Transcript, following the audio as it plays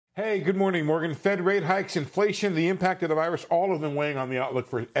Hey, good morning, Morgan. Fed rate hikes, inflation, the impact of the virus, all of them weighing on the outlook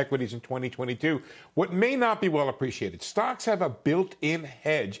for equities in 2022. What may not be well appreciated, stocks have a built-in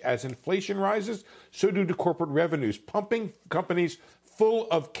hedge. As inflation rises, so do the corporate revenues, pumping companies full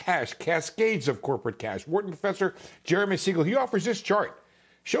of cash, cascades of corporate cash. Wharton professor Jeremy Siegel, he offers this chart.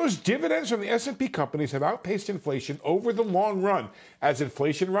 Shows dividends from the S&P companies have outpaced inflation over the long run. As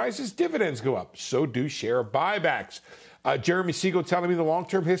inflation rises, dividends go up. So do share buybacks. Jeremy Siegel telling me the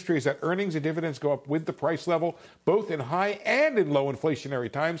long-term history is that earnings and dividends go up with the price level, both in high and in low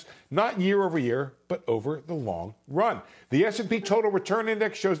inflationary times, not year over year, but over the long run. The S&P Total Return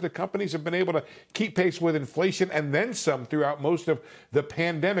Index shows that companies have been able to keep pace with inflation and then some throughout most of the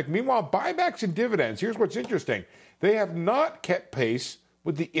pandemic. Meanwhile, buybacks and dividends, here's what's interesting. They have not kept pace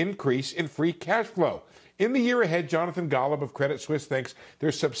with the increase in free cash flow. In the year ahead, Jonathan Golub of Credit Suisse thinks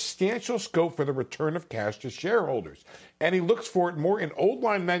there's substantial scope for the return of cash to shareholders. And he looks for it more in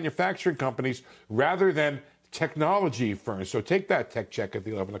old-line manufacturing companies rather than technology firms. So take that tech check at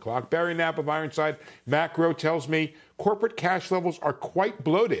the 11 o'clock. Barry Knapp of Ironside Macro tells me corporate cash levels are quite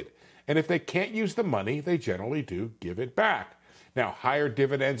bloated. And if they can't use the money, they generally do give it back. Now, higher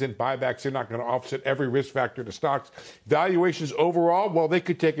dividends and buybacks are not going to offset every risk factor to stocks. Valuations overall, well, they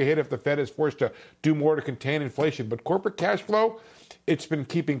could take a hit if the Fed is forced to do more to contain inflation. But corporate cash flow, it's been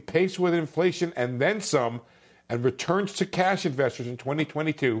keeping pace with inflation and then some, and returns to cash investors in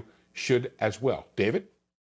 2022 should as well. David?